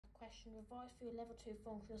question, revise for your level 2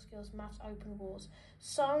 functional skills maths open walls.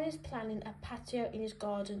 Simon is planning a patio in his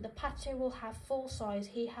garden. The patio will have 4 sides.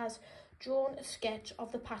 He has drawn a sketch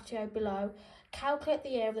of the patio below. Calculate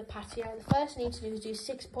the area of the patio. The first thing you need to do is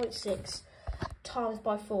do 6.6 times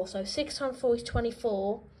by 4. So 6 times 4 is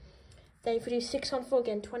 24. Then if you do 6 times 4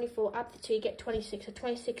 again, 24, add the 2, you get 26. So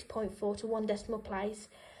 26.4 to 1 decimal place.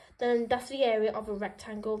 Then that's the area of a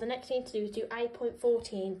rectangle. The next thing you need to do is do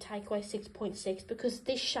 8.14, take away 6.6, because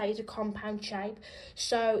this shape is a compound shape.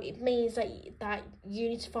 So it means that you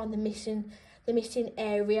need to find the missing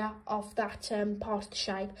area of that part of the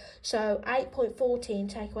shape. So 8.14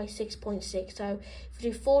 take away 6.6. So if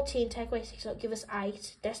you do 14 take away 6, that'll give us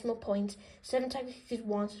 8 decimal point. 7 take away 6 is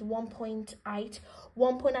 1, so 1.8.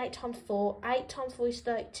 1.8 times 4. 8 times 4 is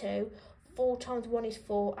 32. 4 times 1 is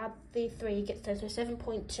 4, add the 3, you get 10, so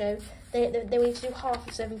 7.2. Then we need to do half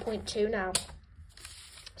of 7.2 now.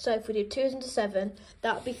 So if we do 2 into 7,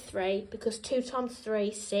 that would be 3, because 2 times 3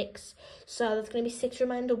 is 6. So that's going to be 6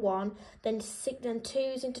 remainder 1. Then 2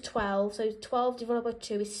 is into 12, so 12 divided by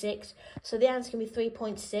 2 is 6. So the answer is going to be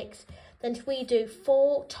 3.6. Then if we do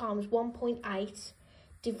 4 times 1.8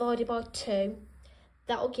 divided by 2,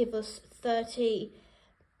 that will give us 30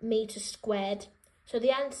 metres squared. So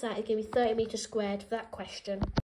the answer is going to be 30 metres squared for that question.